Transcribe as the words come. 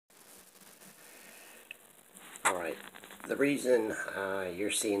Alright, the reason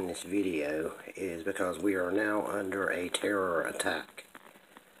you're seeing this video is because we are now under a terror attack.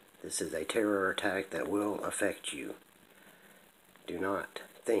 This is a terror attack that will affect you. Do not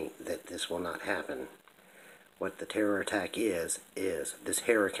think that this will not happen. What the terror attack is this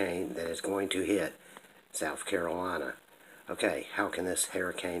hurricane that is going to hit South Carolina. Okay, how can this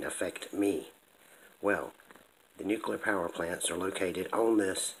hurricane affect me? Well, the nuclear power plants are located on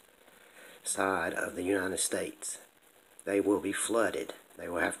this side of the United States. They will be flooded. They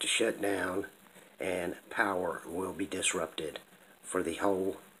will have to shut down, and power will be disrupted for the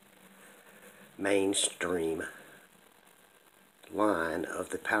whole mainstream line of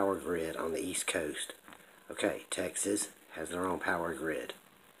the power grid on the East Coast. Okay, Texas has their own power grid.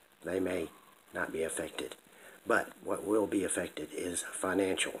 They may not be affected, but what will be affected is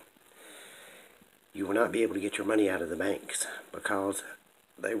financial. You will not be able to get your money out of the banks because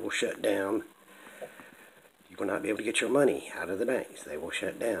they will shut down. You will not be able to get your money out of the banks. They will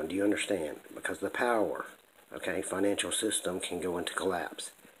shut down. Do you understand? Because the power, okay, financial system can go into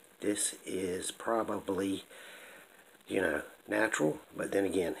collapse. This is probably, natural, but then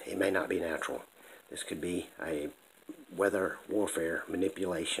again, it may not be natural. This could be a weather warfare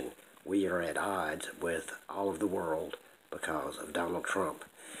manipulation. We are at odds with all of the world because of Donald Trump.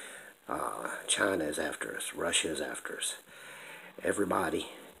 China is after us. Russia is after us. Everybody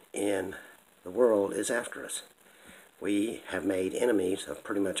in the world is after us. We have made enemies of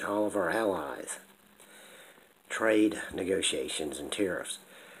pretty much all of our allies. Trade negotiations and tariffs.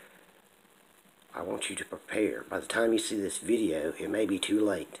 I want you to prepare. By the time you see this video, it may be too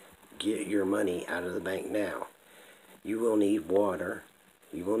late. Get your money out of the bank now. You will need water,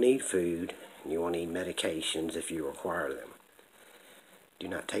 you will need food, and you will need medications if you require them. Do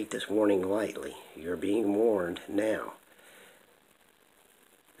not take this warning lightly. You're being warned now.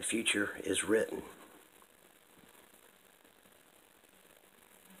 The future is written.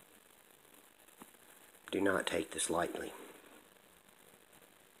 Do not take this lightly.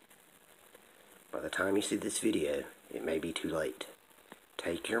 By the time you see this video, it may be too late.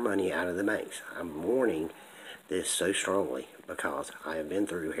 Take your money out of the banks. I'm warning this so strongly because I have been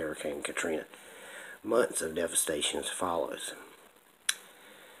through Hurricane Katrina. Months of devastation follows.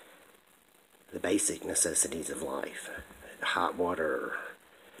 The basic necessities of life, hot water,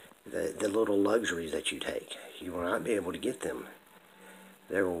 the little luxuries that you take, you will not be able to get them.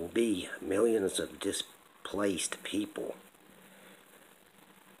 There will be millions of displaced people.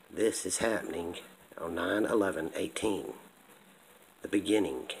 This is happening on 9/11/18. The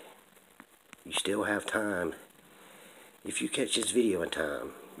beginning. You still have time. If you catch this video in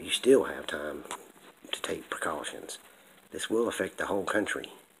time, you still have time to take precautions. This will affect the whole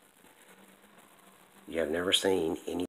country. You have never seen any